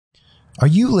Are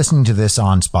you listening to this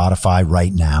on Spotify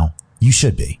right now? You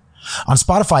should be. On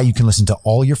Spotify, you can listen to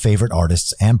all your favorite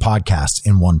artists and podcasts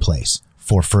in one place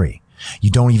for free.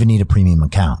 You don't even need a premium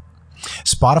account.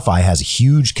 Spotify has a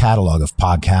huge catalog of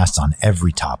podcasts on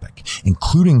every topic,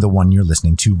 including the one you're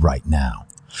listening to right now.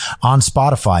 On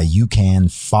Spotify, you can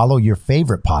follow your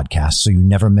favorite podcast so you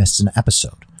never miss an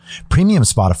episode. Premium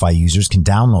Spotify users can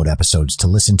download episodes to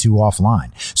listen to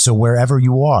offline, so wherever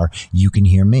you are, you can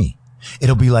hear me.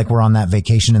 It'll be like we're on that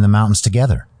vacation in the mountains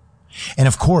together. And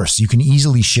of course, you can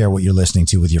easily share what you're listening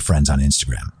to with your friends on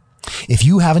Instagram. If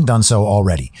you haven't done so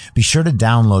already, be sure to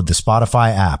download the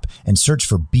Spotify app and search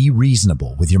for Be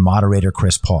Reasonable with your moderator,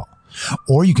 Chris Paul.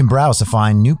 Or you can browse to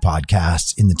find new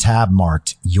podcasts in the tab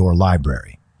marked Your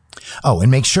Library. Oh, and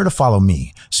make sure to follow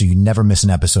me so you never miss an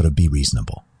episode of Be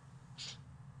Reasonable.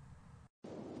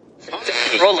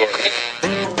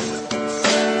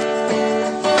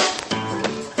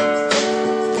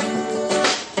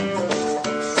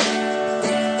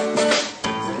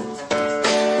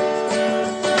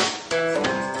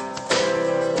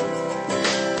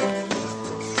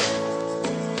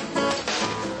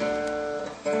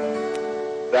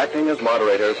 Acting as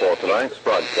moderator for tonight's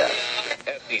broadcast.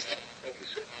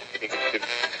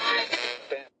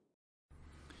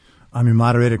 I'm your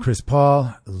moderator, Chris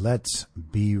Paul. Let's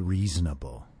be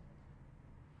reasonable.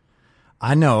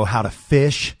 I know how to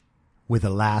fish with a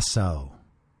lasso.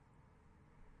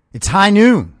 It's high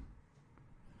noon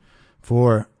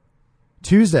for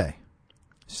Tuesday,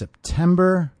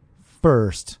 September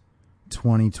 1st,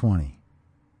 2020.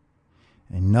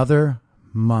 Another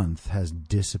month has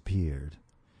disappeared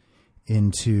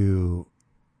into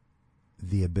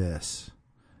the abyss,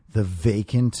 the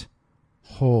vacant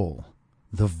hole,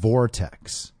 the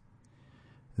vortex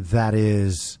that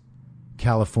is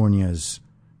California's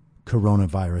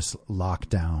coronavirus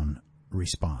lockdown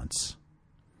response.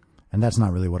 And that's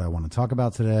not really what I want to talk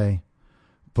about today,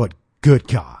 but good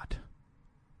God,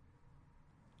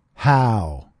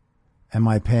 how am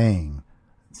I paying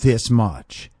this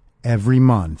much every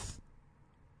month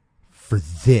for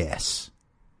this?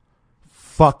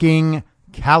 Fucking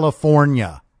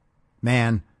California,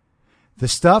 man. The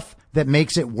stuff that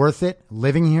makes it worth it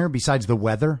living here, besides the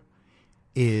weather,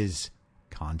 is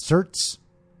concerts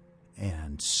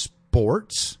and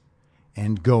sports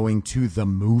and going to the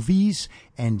movies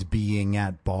and being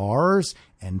at bars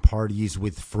and parties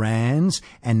with friends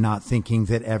and not thinking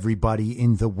that everybody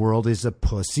in the world is a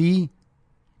pussy.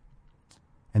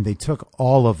 And they took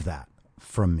all of that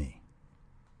from me.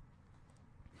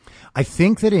 I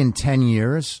think that in 10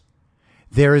 years,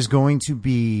 there is going to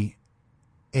be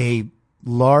a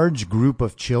large group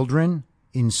of children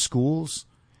in schools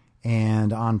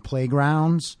and on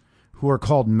playgrounds who are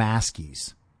called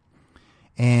maskies.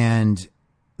 And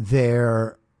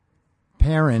their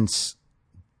parents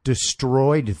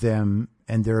destroyed them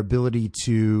and their ability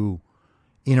to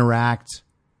interact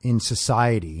in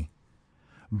society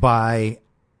by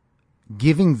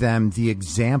giving them the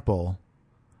example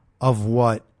of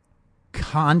what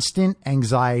constant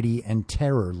anxiety and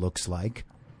terror looks like.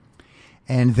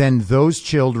 And then those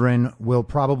children will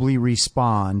probably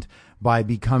respond by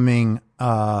becoming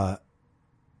total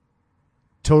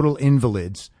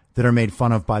invalids that are made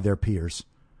fun of by their peers.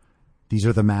 These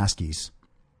are the maskies.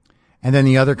 And then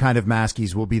the other kind of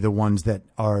maskies will be the ones that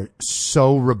are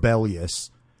so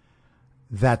rebellious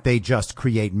that they just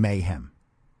create mayhem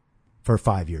for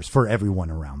 5 years for everyone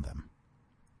around them.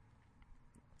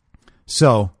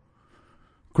 So,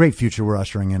 great future we're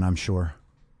ushering in, I'm sure.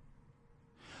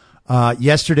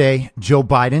 Yesterday, Joe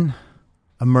Biden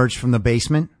emerged from the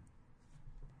basement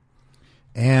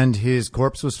and his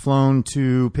corpse was flown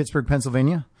to Pittsburgh,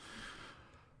 Pennsylvania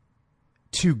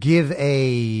to give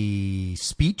a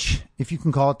speech, if you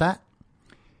can call it that.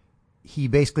 He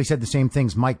basically said the same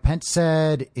things Mike Pence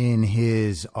said in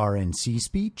his RNC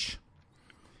speech.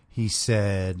 He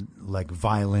said, like,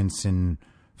 violence and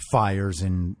fires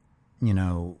and,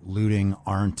 looting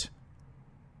aren't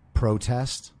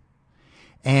protest.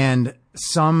 And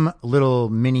some little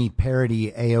mini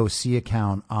parody AOC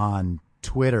account on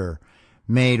Twitter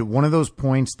made one of those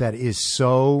points that is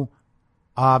so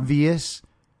obvious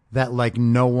that, like,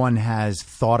 no one has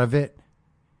thought of it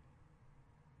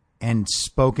and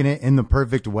spoken it in the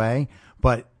perfect way.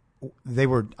 But they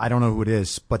were, I don't know who it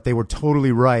is, but they were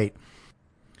totally right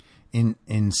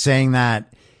in saying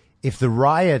that if the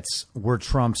riots were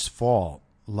Trump's fault,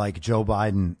 like Joe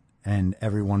Biden and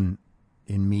everyone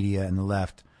in media and the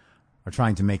left are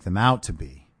trying to make them out to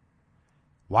be,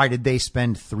 why did they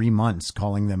spend 3 months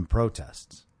calling them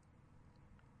protests?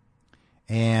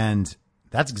 And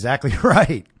that's exactly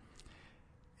right.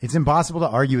 It's impossible to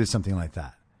argue with something like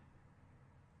that.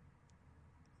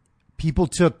 people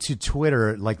took to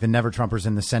Twitter, like the Never Trumpers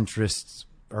and the centrists,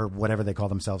 or whatever they call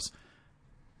themselves,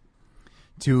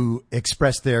 to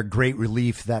express their great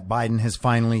relief that Biden has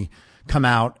finally come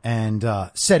out and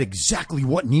said exactly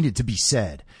what needed to be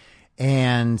said.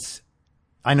 And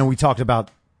I know I talked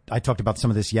about some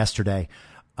of this yesterday,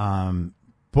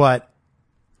 but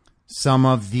some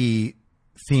of the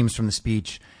themes from the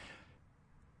speech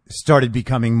started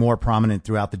becoming more prominent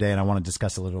throughout the day, and I want to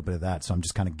discuss a little bit of that. So I'm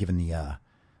just kind of giving the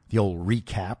old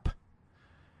recap,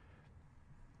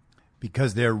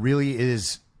 because there really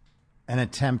is an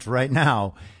attempt right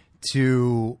now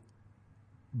to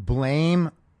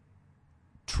blame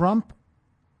Trump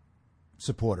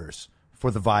supporters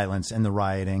for the violence and the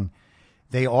rioting.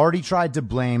 They already tried to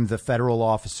blame the federal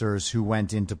officers who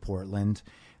went into Portland.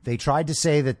 They tried to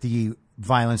say that the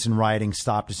violence and rioting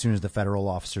stopped as soon as the federal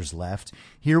officers left.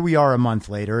 Here we are a month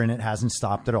later, and it hasn't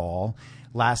stopped at all.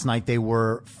 Last night, they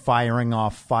were firing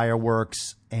off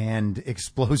fireworks and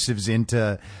explosives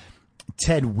into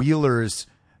Ted Wheeler's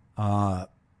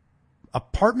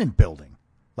apartment building,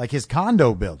 like his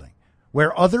condo building,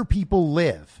 where other people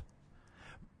live.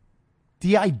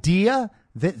 The idea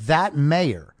that that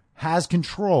mayor has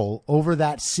control over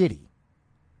that city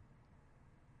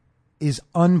is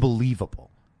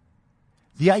unbelievable.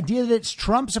 The idea that it's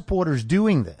Trump supporters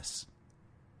doing this,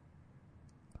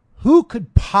 who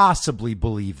could possibly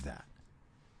believe that?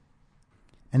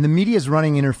 And the media is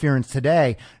running interference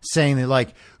today, saying that,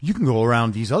 like, you can go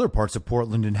around these other parts of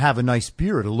Portland and have a nice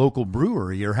beer at a local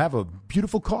brewery, or have a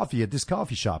beautiful coffee at this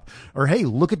coffee shop, or, hey,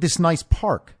 look at this nice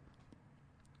park.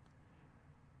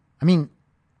 I mean,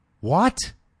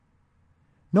 what?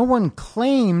 No one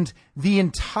claimed the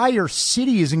entire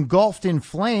city is engulfed in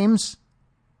flames.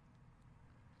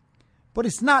 But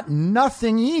it's not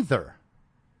nothing either.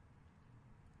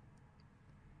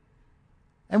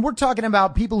 And we're talking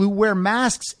about people who wear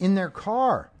masks in their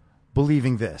car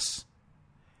believing this,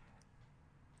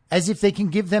 as if they can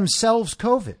give themselves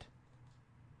COVID.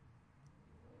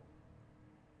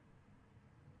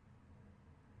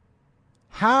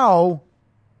 How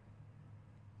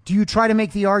do you try to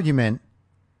make the argument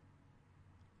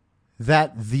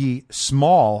that the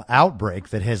small outbreak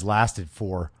that has lasted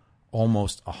for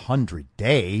almost 100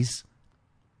 days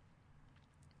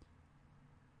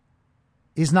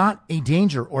is not a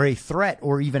danger or a threat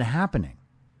or even happening?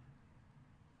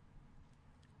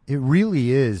 It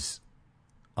really is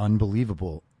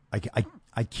unbelievable.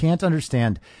 I can't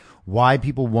understand why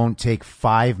people won't take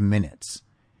 5 minutes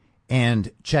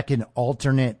and check an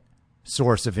alternate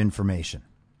source of information.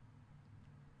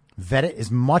 Vet it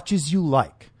as much as you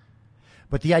like.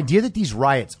 But the idea that these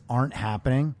riots aren't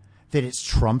happening, that it's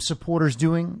Trump supporters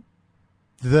doing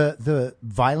the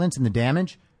violence and the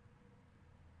damage,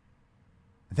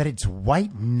 that it's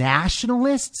white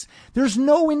nationalists. There's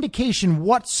no indication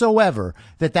whatsoever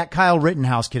that Kyle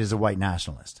Rittenhouse kid is a white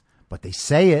nationalist. But they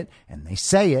say it, and they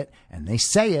say it, and they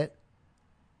say it.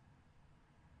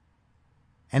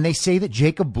 And they say that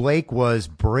Jacob Blake was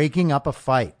breaking up a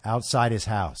fight outside his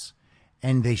house,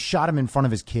 and they shot him in front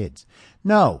of his kids.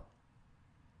 No,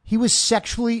 he was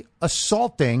sexually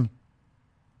assaulting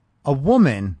a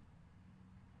woman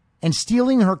and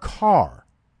stealing her car,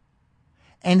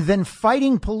 and then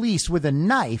fighting police with a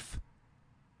knife,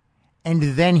 and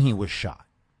then he was shot.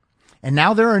 And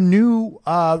now there are new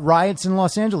riots in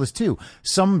Los Angeles, too.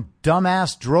 Some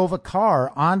dumbass drove a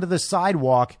car onto the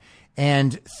sidewalk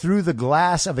and through the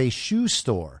glass of a shoe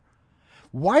store.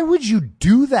 Why would you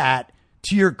do that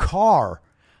to your car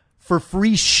for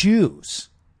free shoes?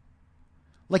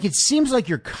 Like, it seems like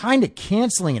you're kind of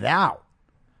canceling it out.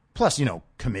 Plus, you know,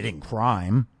 committing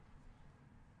crime.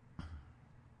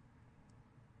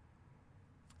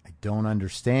 I don't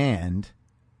understand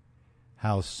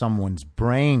how someone's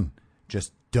brain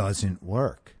just doesn't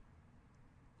work.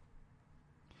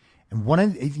 And one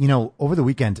of, you know, over the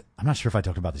weekend, I'm not sure if I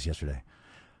talked about this yesterday.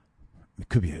 It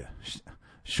could be a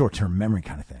short-term memory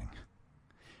kind of thing.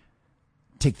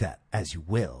 Take that as you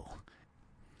will.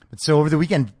 But so over the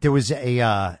weekend, there was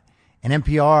an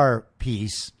NPR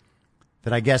piece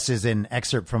that I guess is an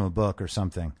excerpt from a book or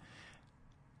something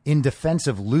in defense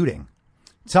of looting,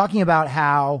 talking about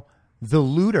how the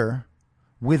looter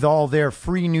with all their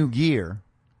free new gear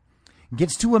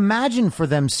gets to imagine for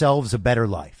themselves a better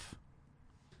life.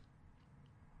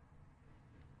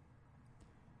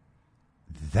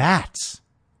 That's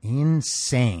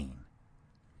insane.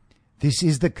 This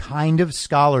is the kind of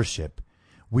scholarship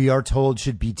we are told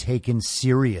should be taken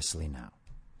seriously now.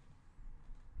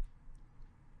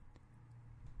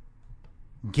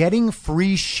 Getting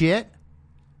free shit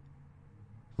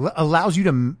allows you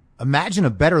to imagine a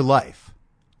better life,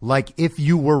 like if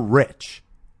you were rich.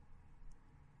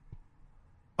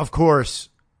 Of course,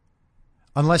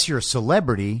 unless you're a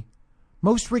celebrity,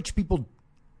 most rich people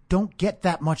don't get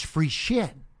that much free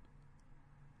shit.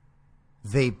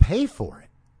 They pay for it.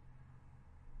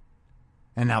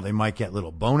 And now they might get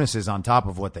little bonuses on top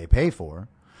of what they pay for,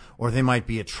 or they might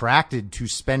be attracted to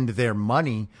spend their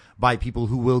money by people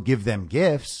who will give them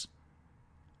gifts.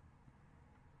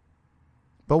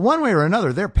 But one way or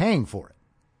another, they're paying for it.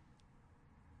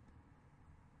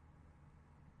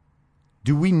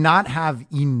 Do we not have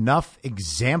enough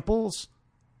examples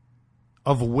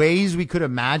of ways we could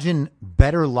imagine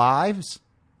better lives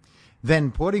than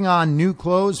putting on new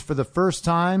clothes for the first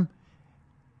time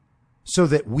so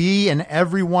that we and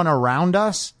everyone around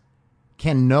us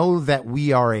can know that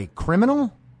we are a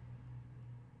criminal?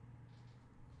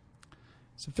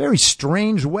 It's a very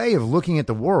strange way of looking at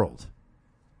the world.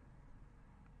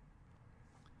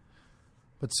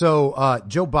 But so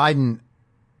Joe Biden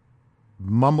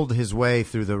mumbled his way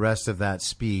through the rest of that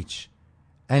speech,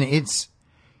 and it's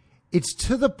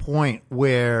to the point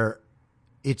where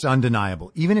it's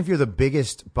undeniable. Even if you're the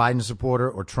biggest Biden supporter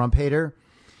or Trump hater,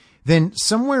 then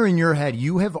somewhere in your head,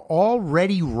 you have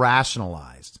already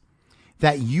rationalized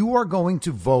that you are going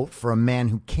to vote for a man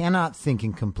who cannot think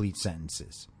in complete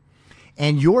sentences.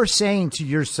 And you're saying to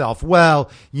yourself,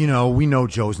 well, we know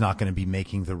Joe's not going to be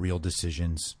making the real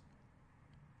decisions.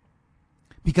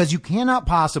 Because you cannot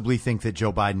possibly think that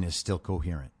Joe Biden is still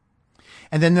coherent.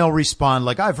 And then they'll respond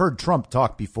like, I've heard Trump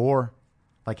talk before.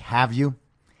 Like, have you?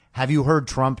 Have you heard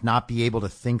Trump not be able to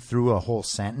think through a whole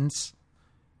sentence?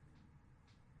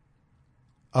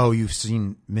 Oh, you've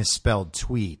seen misspelled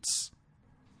tweets.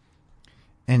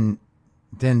 And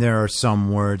then there are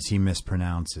some words he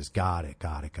mispronounces. Got it.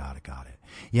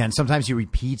 Yeah, and sometimes he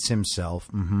repeats himself.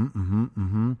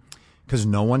 Because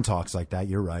no one talks like that.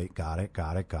 You're right. Got it.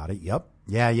 Yep.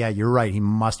 Yeah, you're right. He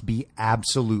must be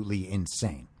absolutely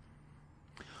insane.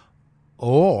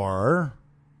 Or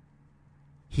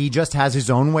he just has his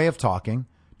own way of talking,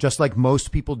 just like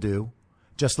most people do,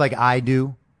 just like I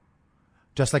do,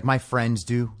 just like my friends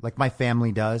do, like my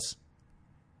family does.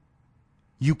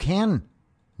 You can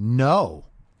know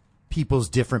people's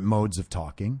different modes of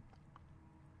talking.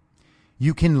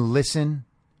 You can listen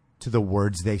to the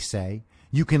words they say.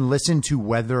 You can listen to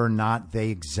whether or not they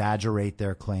exaggerate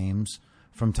their claims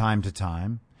from time to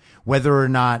time, whether or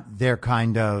not they're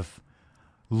kind of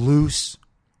loose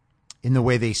in the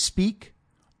way they speak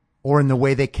or in the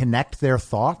way they connect their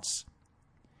thoughts.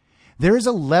 There is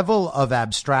a level of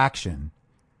abstraction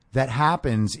that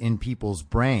happens in people's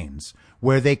brains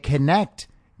where they connect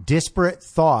disparate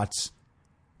thoughts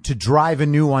to drive a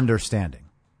new understanding.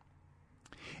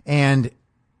 And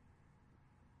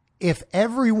if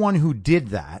everyone who did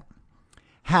that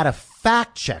had a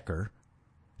fact checker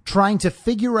trying to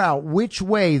figure out which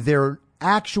way their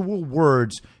actual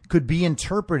words could be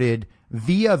interpreted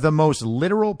via the most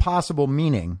literal possible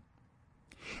meaning,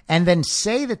 and then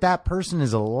say that that person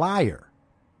is a liar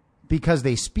because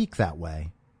they speak that way,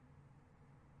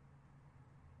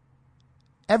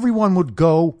 everyone would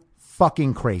go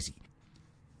fucking crazy.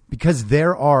 Because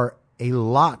there are a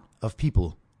lot of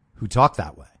people who talk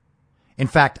that way. In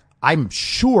fact, I'm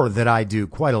sure that I do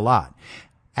quite a lot.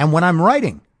 And when I'm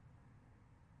writing,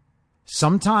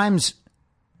 sometimes,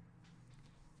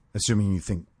 assuming you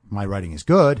think my writing is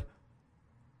good,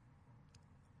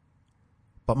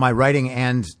 but my writing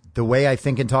and the way I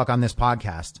think and talk on this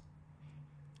podcast,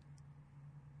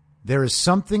 there is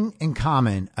something in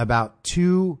common about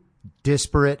two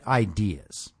disparate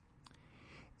ideas.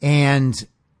 And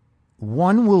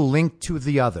one will link to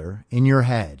the other in your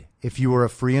head if you are a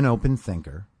free and open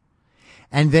thinker.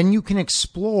 And then you can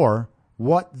explore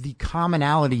what the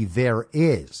commonality there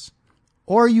is.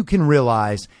 Or you can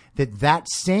realize that that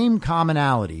same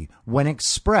commonality, when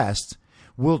expressed,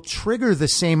 will trigger the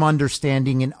same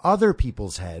understanding in other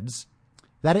people's heads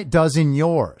that it does in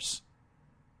yours.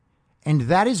 And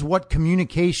that is what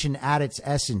communication at its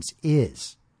essence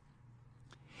is.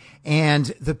 And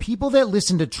the people that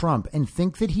listen to Trump and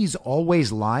think that he's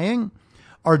always lying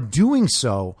are doing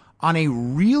so on a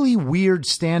really weird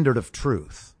standard of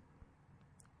truth.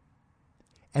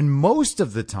 And most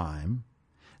of the time,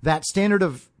 that standard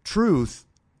of truth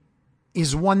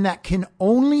is one that can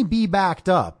only be backed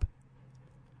up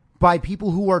by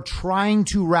people who are trying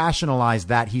to rationalize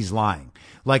that he's lying,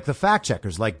 like the fact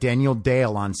checkers, like Daniel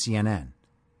Dale on CNN.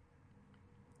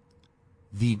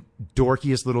 The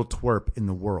dorkiest little twerp in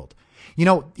the world.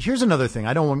 Here's another thing.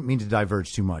 I don't mean to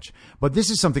diverge too much, but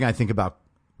this is something I think about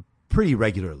pretty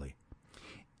regularly.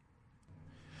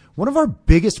 One of our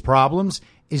biggest problems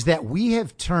is that we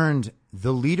have turned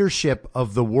the leadership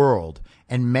of the world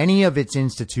and many of its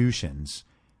institutions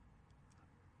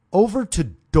over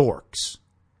to dorks.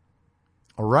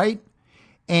 All right?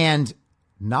 And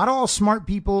not all smart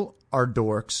people are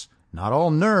dorks. Not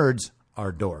all nerds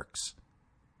are dorks.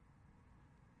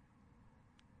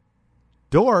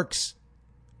 Dorks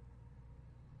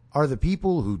are the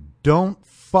people who don't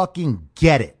fucking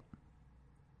get it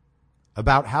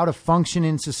about how to function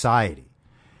in society.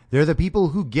 They're the people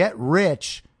who get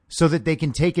rich so that they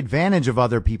can take advantage of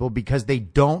other people because they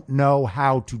don't know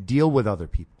how to deal with other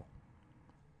people.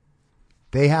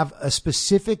 They have a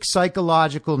specific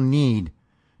psychological need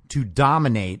to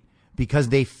dominate because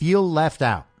they feel left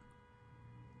out.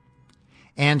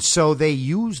 And so they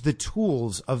use the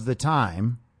tools of the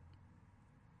time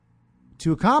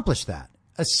to accomplish that,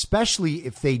 especially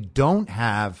if they don't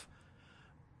have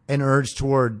an urge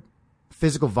toward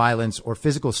physical violence or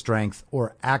physical strength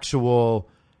or actual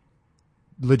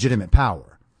legitimate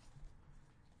power.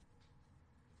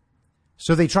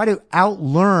 So they try to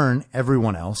outlearn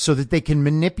everyone else so that they can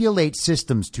manipulate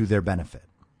systems to their benefit.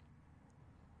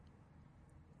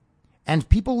 And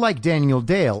people like Daniel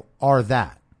Dale are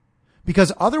that.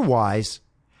 Because otherwise,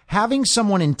 having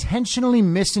someone intentionally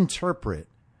misinterpret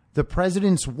the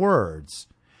president's words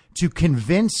to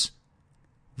convince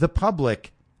the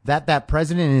public that that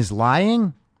president is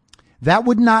lying, that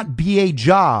would not be a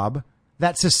job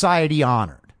that society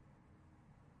honored.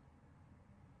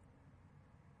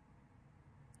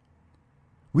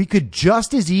 We could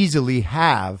just as easily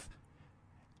have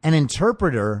an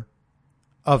interpreter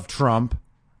of Trump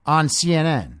on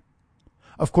CNN.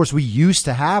 Of course, we used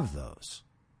to have those,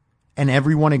 and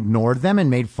everyone ignored them and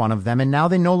made fun of them, and now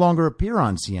they no longer appear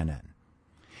on CNN.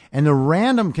 And the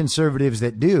random conservatives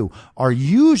that do are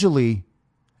usually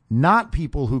not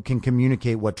people who can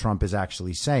communicate what Trump is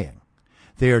actually saying.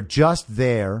 They are just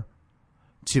there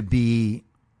to be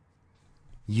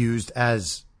used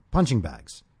as punching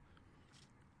bags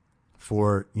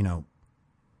for,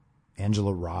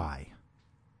 Angela Rye.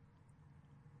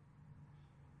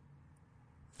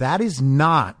 That is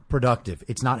not productive.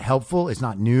 It's not helpful. It's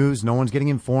not news. No one's getting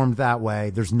informed that way.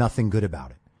 There's nothing good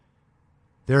about it.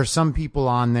 There are some people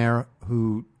on there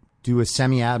who do a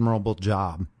semi-admirable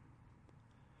job.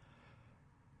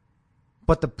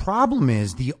 But the problem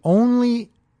is the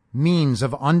only means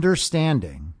of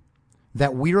understanding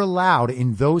that we're allowed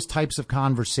in those types of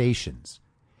conversations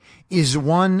is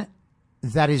one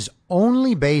that is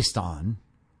only based on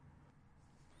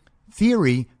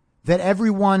theory that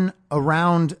everyone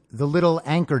around the little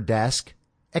anchor desk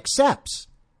accepts.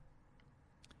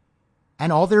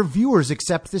 And all their viewers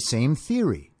accept the same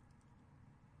theory.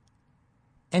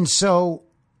 And so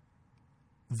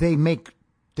they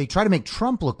try to make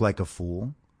Trump look like a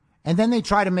fool, and then they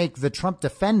try to make the Trump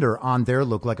defender on there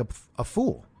look like a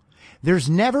fool. There's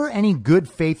never any good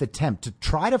faith attempt to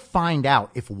try to find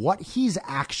out if what he's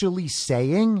actually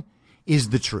saying is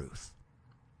the truth.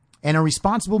 And a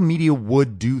responsible media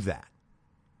would do that.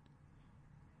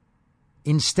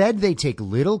 Instead, they take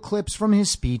little clips from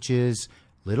his speeches,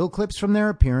 little clips from their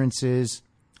appearances,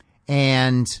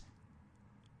 and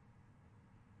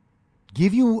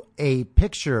give you a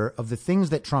picture of the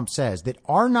things that Trump says that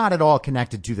are not at all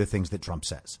connected to the things that Trump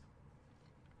says.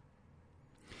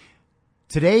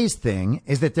 Today's thing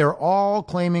is that they're all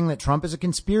claiming that Trump is a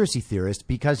conspiracy theorist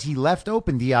because he left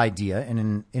open the idea in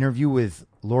an interview with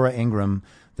Laura Ingraham,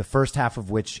 the first half of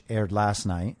which aired last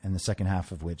night and the second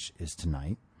half of which is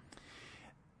tonight.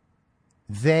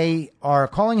 They are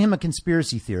calling him a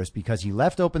conspiracy theorist because he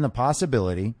left open the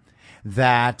possibility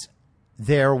that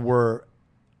there were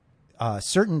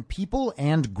certain people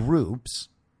and groups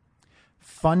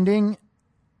funding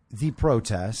the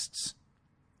protests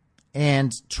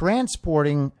and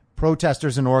transporting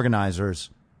protesters and organizers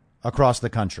across the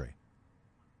country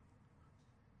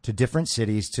to different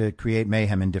cities to create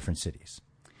mayhem in different cities.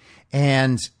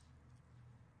 And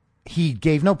he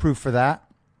gave no proof for that.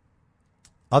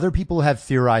 Other people have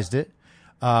theorized it.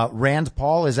 Rand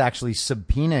Paul is actually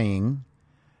subpoenaing.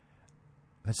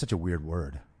 That's such a weird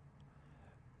word.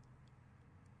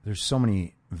 There's so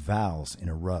many vowels in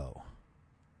a row.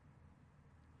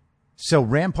 So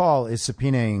Rand Paul is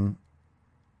subpoenaing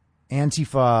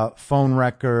Antifa phone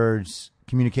records,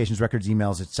 communications records,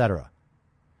 emails, etc.,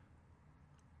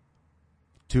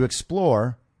 to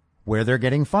explore where they're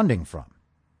getting funding from.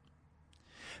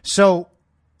 So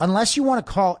unless you want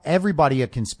to call everybody a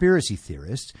conspiracy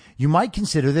theorist, you might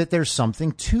consider that there's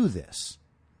something to this.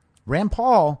 Rand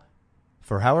Paul,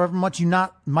 for however much you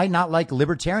might not like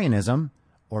libertarianism,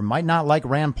 or might not like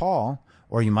Rand Paul,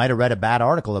 or you might have read a bad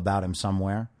article about him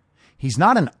somewhere, he's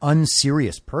not an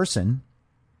unserious person.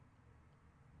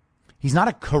 He's not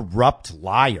a corrupt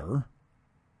liar.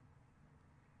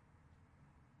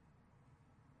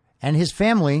 And his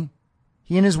family,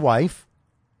 he and his wife,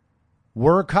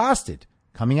 were accosted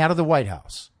coming out of the White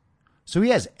House. So he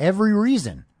has every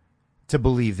reason to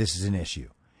believe this is an issue.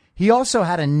 He also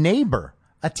had a neighbor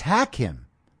attack him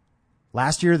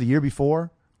last year, the year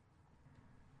before,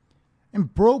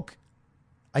 and broke,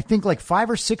 I think, like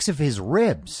 5 or 6 of his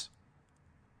ribs.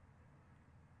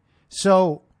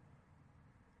 So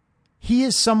he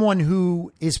is someone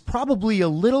who is probably a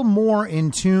little more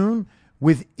in tune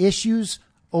with issues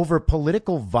over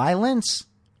political violence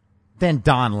than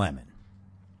Don Lemon.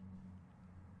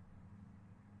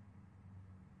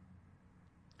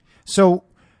 So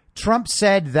Trump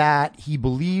said that he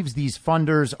believes these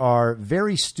funders are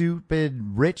very stupid,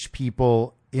 rich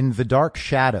people in the dark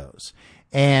shadows.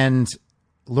 And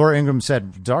Laura Ingraham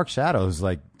said, dark shadows,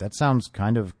 like that sounds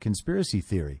kind of conspiracy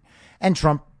theory. And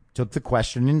Trump took the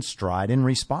question in stride and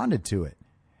responded to it.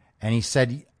 And he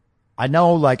said, I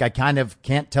know, like, I kind of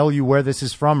can't tell you where this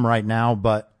is from right now,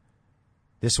 but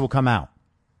this will come out.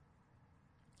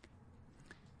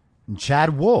 And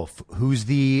Chad Wolf, who's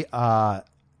the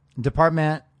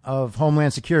Department of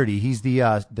Homeland Security, he's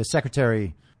the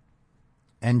secretary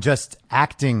and just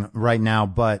acting right now,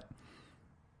 but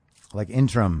like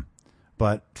interim.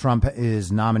 But Trump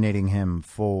is nominating him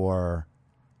for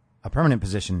a permanent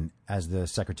position as the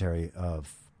Secretary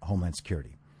of Homeland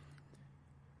Security.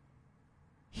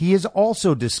 He has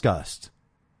also discussed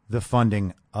the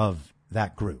funding of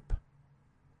that group.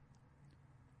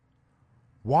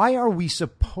 Why are we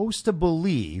supposed to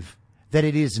believe that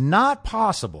it is not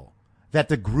possible that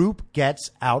the group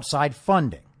gets outside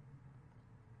funding?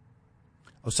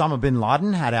 Osama bin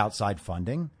Laden had outside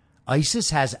funding. ISIS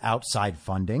has outside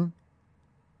funding,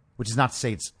 which is not to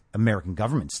say it's American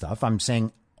government stuff. I'm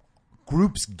saying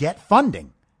groups get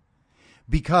funding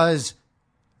because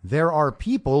there are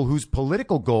people whose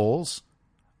political goals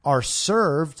are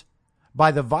served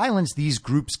by the violence these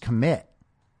groups commit.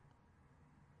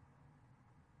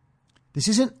 This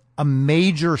isn't a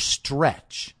major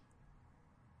stretch.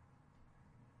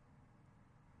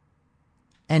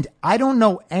 And I don't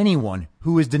know anyone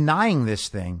who is denying this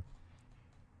thing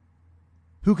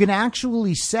who can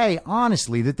actually say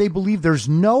honestly that they believe there's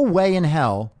no way in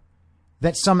hell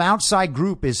that some outside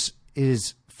group is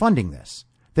funding this,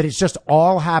 that it's just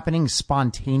all happening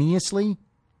spontaneously.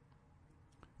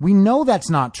 We know that's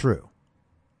not true.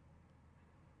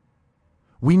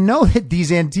 We know that these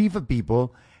Antifa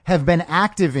people have been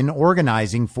active in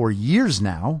organizing for years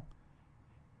now.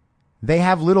 They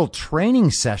have little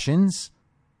training sessions.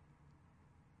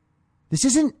 This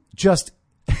isn't just...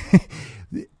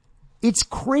 It's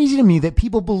crazy to me that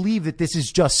people believe that this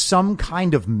is just some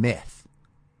kind of myth.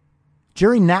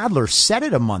 Jerry Nadler said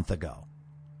it a month ago.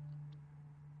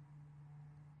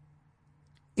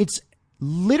 It's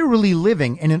literally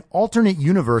living in an alternate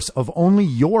universe of only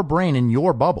your brain and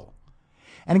your bubble.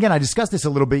 And again, I discussed this a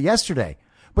little bit yesterday.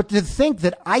 But to think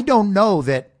that I don't know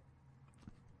that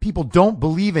people don't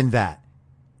believe in that.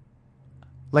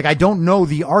 Like I don't know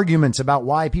the arguments about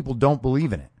why people don't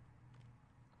believe in it.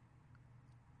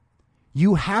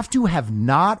 You have to have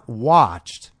not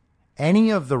watched any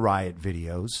of the riot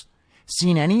videos,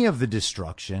 seen any of the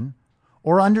destruction,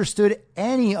 or understood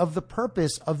any of the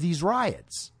purpose of these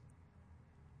riots.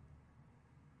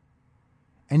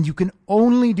 And you can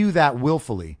only do that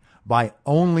willfully by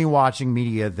only watching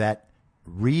media that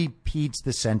repeats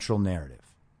the central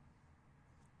narrative.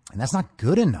 And that's not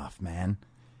good enough, man.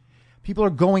 People are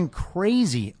going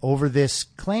crazy over this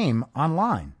claim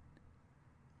online.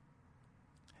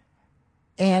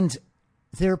 And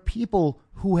there are people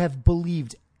who have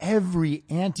believed every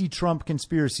anti-Trump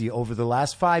conspiracy over the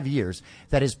last 5 years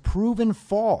that is proven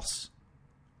false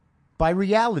by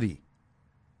reality.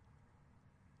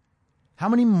 How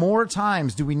many more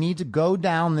times do we need to go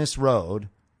down this road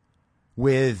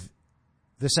with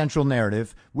the central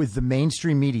narrative, with the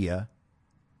mainstream media?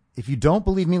 If you don't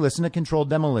believe me, listen to Controlled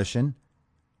Demolition.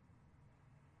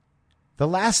 The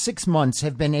last 6 months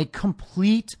have been a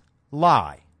complete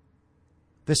lie.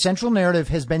 The central narrative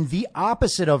has been the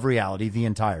opposite of reality the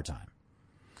entire time.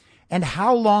 And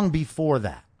how long before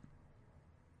that?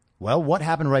 Well, what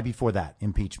happened right before that?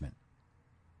 Impeachment.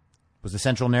 Was the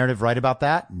central narrative right about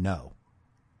that? No.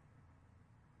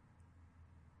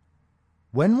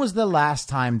 When was the last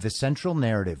time the central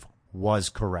narrative was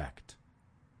correct?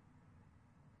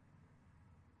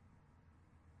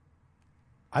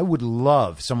 I would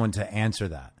love someone to answer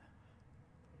that.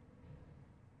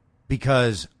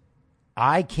 Because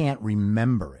I can't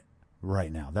remember it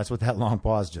right now. That's what that long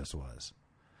pause just was.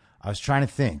 I was trying to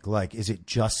think, like, is it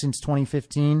just since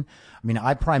 2015? I mean,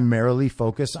 I primarily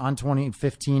focus on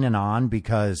 2015 and on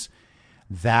because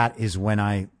that is when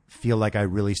I feel like I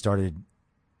really started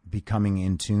becoming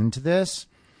in tune to this.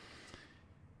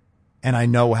 And I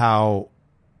know how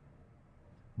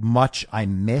much I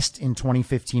missed in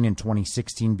 2015 and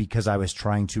 2016 because I was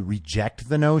trying to reject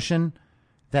the notion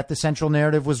that the central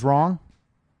narrative was wrong.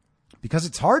 Because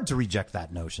it's hard to reject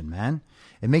that notion, man.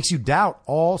 It makes you doubt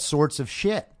all sorts of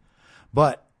shit.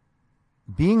 But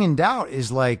being in doubt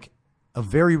is like a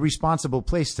very responsible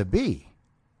place to be.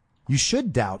 You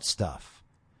should doubt stuff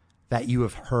that you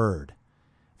have heard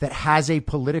that has a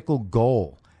political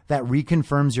goal that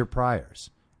reconfirms your priors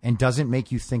and doesn't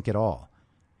make you think at all.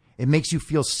 It makes you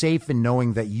feel safe in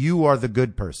knowing that you are the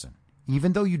good person,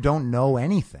 even though you don't know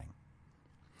anything.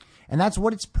 And that's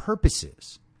what its purpose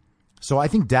is. So I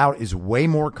think doubt is way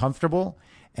more comfortable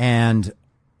and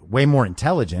way more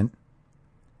intelligent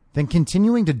than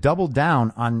continuing to double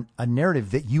down on a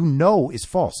narrative that you know is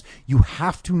false. You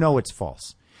have to know it's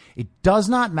false. It does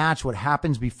not match what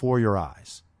happens before your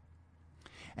eyes.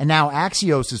 And now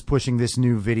Axios is pushing this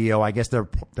new video. I guess they'll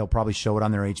probably show it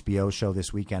on their HBO show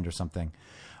this weekend or something,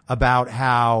 about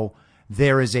how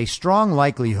there is a strong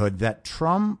likelihood that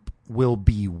Trump will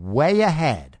be way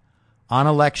ahead on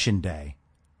election day,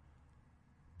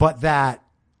 but that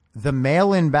the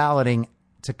mail-in balloting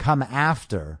to come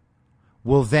after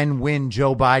will then win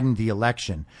Joe Biden the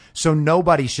election. So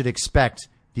nobody should expect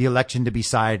the election to be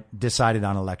decided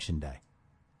on election day.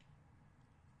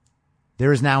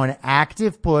 There is now an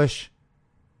active push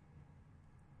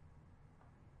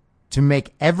to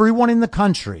make everyone in the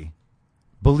country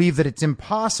believe that it's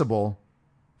impossible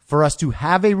for us to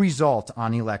have a result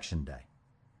on election day.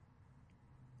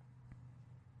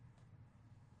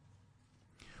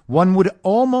 One would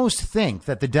almost think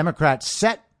that the Democrats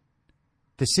set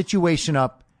the situation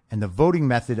up and the voting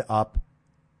method up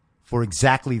for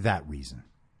exactly that reason.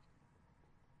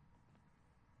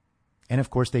 And of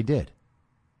course they did.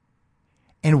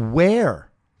 And where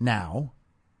now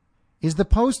is the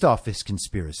post office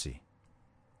conspiracy?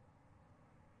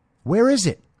 Where is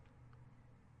it?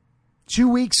 2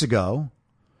 weeks ago,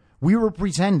 we were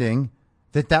pretending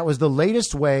that that was the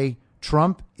latest way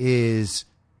Trump is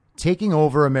taking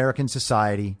over American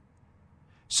society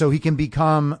so he can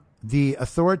become the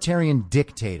authoritarian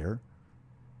dictator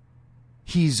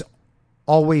he's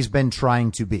always been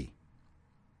trying to be.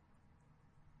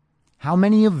 How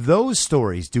many of those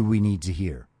stories do we need to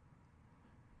hear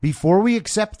before we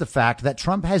accept the fact that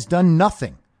Trump has done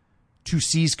nothing to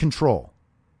seize control?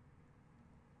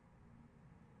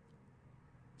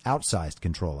 Outsized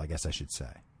control, I guess I should say.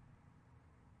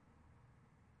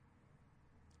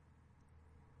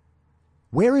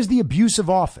 Where is the abuse of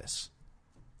office?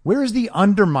 Where is the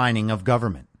undermining of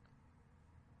government?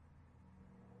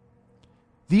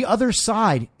 The other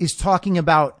side is talking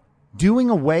about doing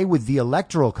away with the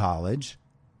Electoral College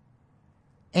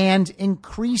and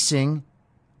increasing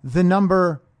the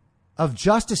number of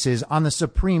justices on the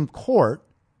Supreme Court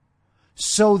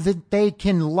so that they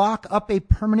can lock up a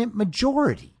permanent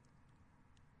majority.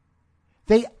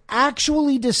 They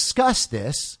actually discuss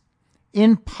this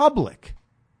in public.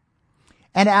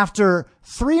 And after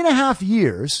 3.5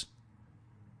 years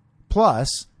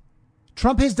plus,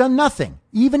 Trump has done nothing,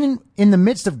 even in the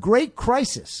midst of great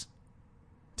crisis,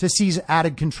 to seize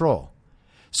added control.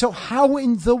 So how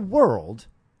in the world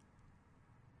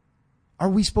are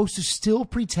we supposed to still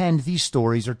pretend these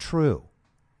stories are true?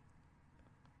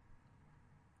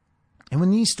 And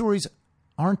when these stories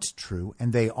aren't true,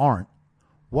 and they aren't,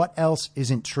 what else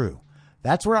isn't true?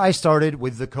 That's where I started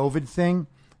with the COVID thing.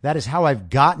 That is how I've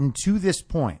gotten to this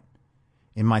point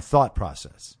in my thought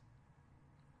process.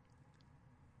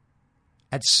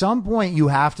 At some point, you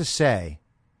have to say,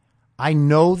 I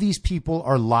know these people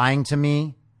are lying to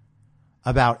me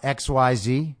about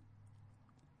XYZ.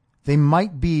 They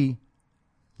might be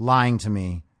lying to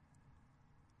me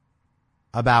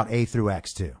about A through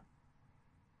X too.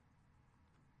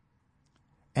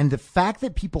 And the fact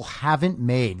that people haven't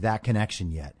made that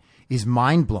connection yet is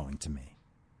mind-blowing to me.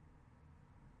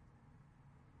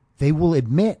 They will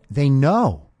admit they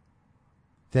know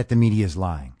that the media is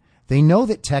lying. They know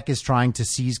that tech is trying to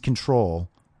seize control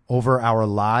over our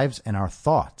lives and our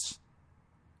thoughts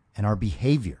and our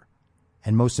behavior,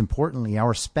 and most importantly,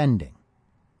 our spending.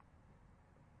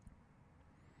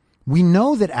 We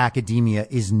know that academia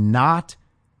is not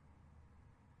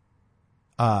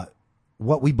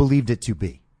what we believed it to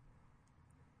be.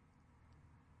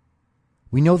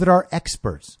 We know that our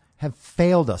experts have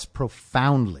failed us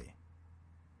profoundly.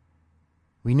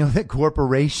 We know that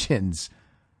corporations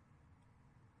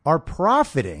are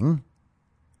profiting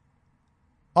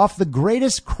off the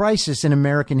greatest crisis in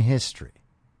American history.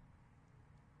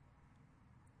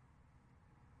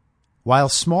 while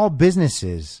small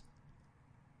businesses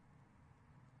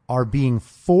are being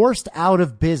forced out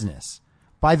of business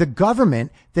by the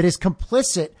government that is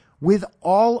complicit with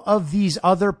all of these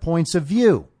other points of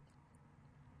view.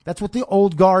 That's what the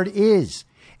old guard is.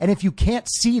 And if you can't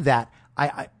see that,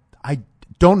 I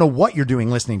don't know what you're doing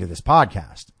listening to this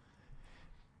podcast.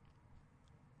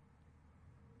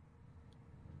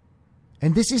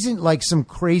 And this isn't like some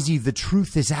crazy, the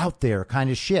truth is out there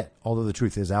kind of shit, although the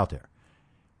truth is out there.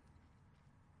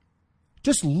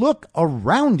 Just look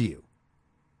around you.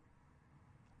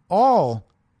 All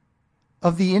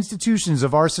of the institutions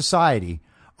of our society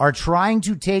are trying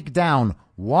to take down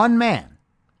one man.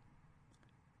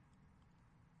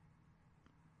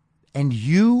 And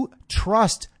you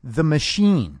trust the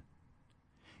machine.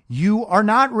 You are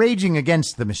not raging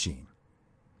against the machine.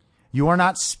 You are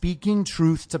not speaking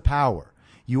truth to power.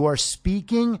 You are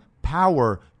speaking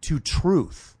power to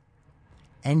truth.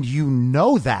 And you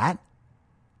know that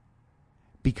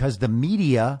because the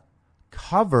media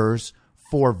covers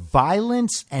for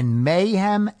violence and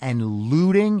mayhem and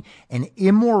looting and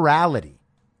immorality.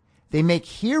 They make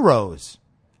heroes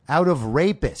out of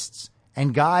rapists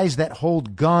and guys that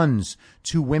hold guns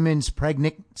to women's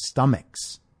pregnant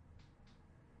stomachs.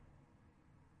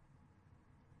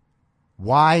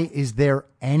 Why is there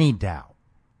any doubt?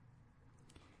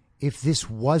 If this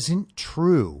wasn't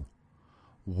true,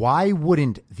 why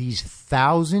wouldn't these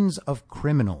thousands of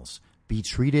criminals be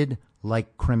treated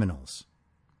like criminals?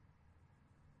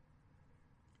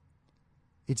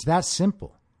 It's that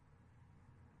simple.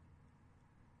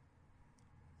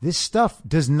 This stuff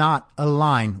does not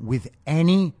align with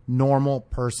any normal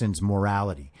person's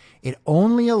morality. It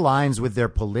only aligns with their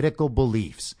political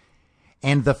beliefs.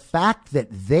 And the fact that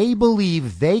they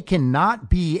believe they cannot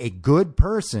be a good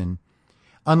person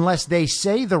unless they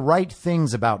say the right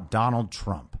things about Donald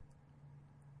Trump.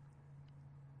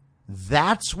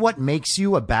 That's what makes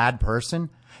you a bad person.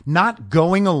 Not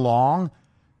going along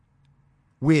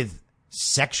with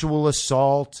sexual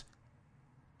assault,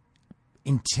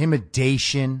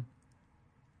 intimidation,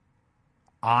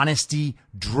 honesty,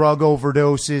 drug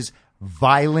overdoses,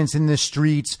 violence in the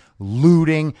streets,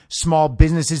 looting, small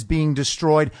businesses being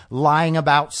destroyed, lying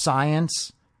about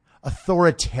science,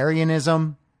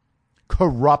 authoritarianism,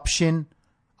 corruption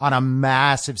on a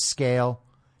massive scale.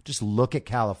 Just look at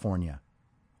California.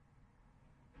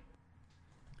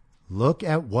 Look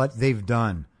at what they've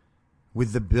done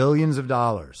with the billions of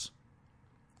dollars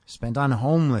spent on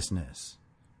homelessness,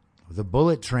 the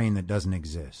bullet train that doesn't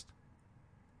exist.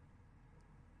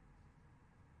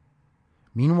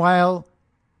 Meanwhile,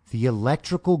 the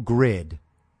electrical grid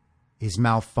is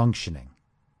malfunctioning.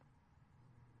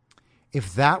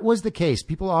 If that was the case,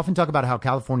 people often talk about how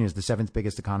California is the 7th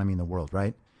biggest economy in the world,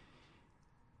 right?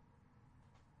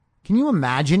 Can you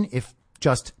imagine if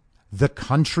just the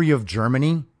country of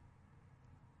Germany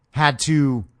had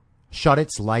to shut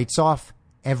its lights off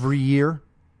every year?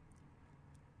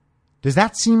 Does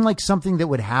that seem like something that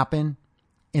would happen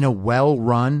in a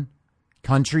well-run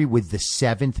country with the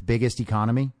 7th biggest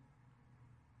economy?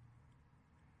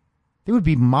 They would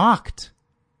be mocked.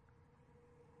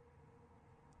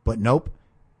 But nope.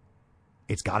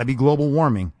 It's got to be global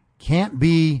warming. Can't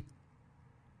be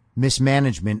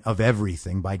mismanagement of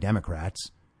everything by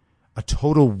Democrats. A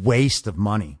total waste of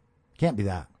money. Can't be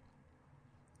that.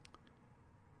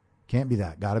 Can't be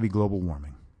that. Got to be global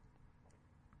warming.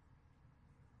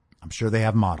 I'm sure they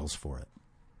have models for it.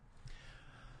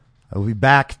 I will be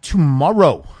back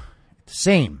tomorrow at the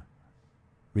same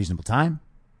reasonable time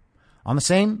on the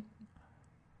same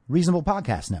reasonable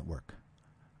podcast network.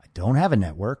 I don't have a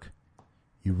network.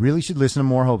 You really should listen to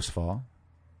More Hopes Fall.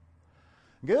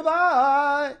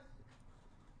 Goodbye.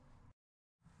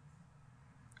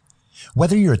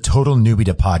 Whether you're a total newbie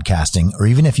to podcasting or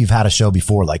even if you've had a show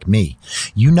before like me,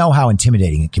 you know how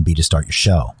intimidating it can be to start your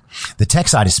show. The tech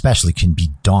side especially can be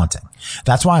daunting.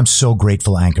 That's why I'm so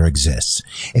grateful Anchor exists.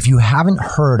 If you haven't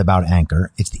heard about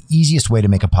Anchor, it's the easiest way to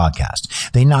make a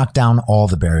podcast. They knock down all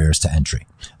the barriers to entry.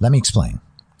 Let me explain.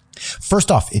 First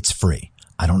off, it's free.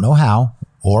 I don't know how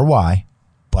or why,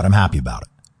 but I'm happy about it.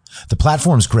 The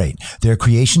platform's great. There are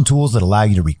creation tools that allow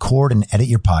you to record and edit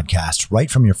your podcast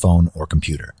right from your phone or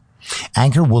computer.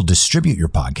 Anchor will distribute your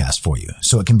podcast for you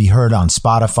so it can be heard on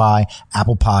Spotify,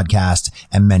 Apple Podcast,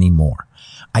 and many more.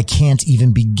 I can't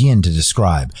even begin to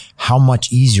describe how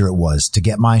much easier it was to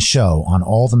get my show on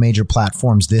all the major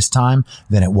platforms this time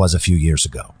than it was a few years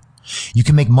ago. You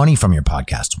can make money from your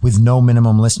podcast with no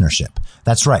minimum listenership.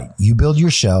 That's right. You build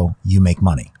your show, you make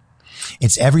money.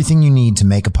 It's everything you need to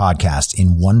make a podcast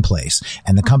in one place,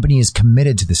 and the company is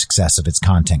committed to the success of its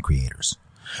content creators.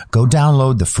 Go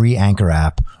download the free Anchor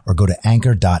app or go to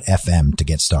anchor.fm to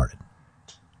get started.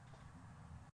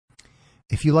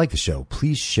 If you like the show,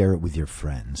 please share it with your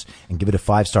friends and give it a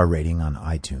 5-star rating on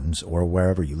iTunes or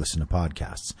wherever you listen to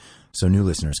podcasts so new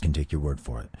listeners can take your word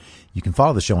for it. You can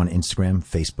follow the show on Instagram,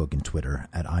 Facebook, and Twitter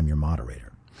at I'm Your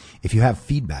Moderator. If you have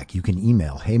feedback, you can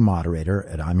email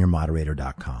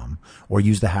heymoderator@imyourmoderator.com or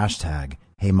use the hashtag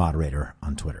HeyModerator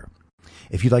on Twitter.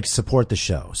 If you'd like to support the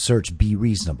show, search Be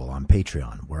Reasonable on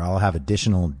Patreon, where I'll have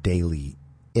additional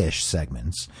daily-ish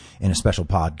segments in a special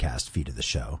podcast feed of the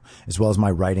show, as well as my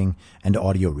writing and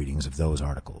audio readings of those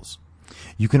articles.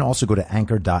 You can also go to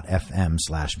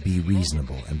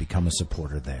anchor.fm/BeReasonable and become a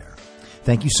supporter there.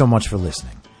 Thank you so much for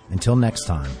listening. Until next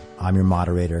time, I'm your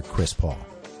moderator, Chris Paul.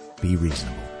 Be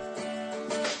reasonable.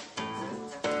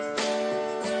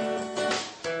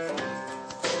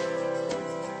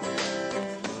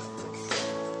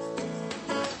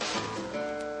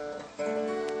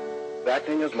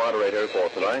 Acting as moderator for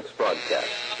tonight's broadcast.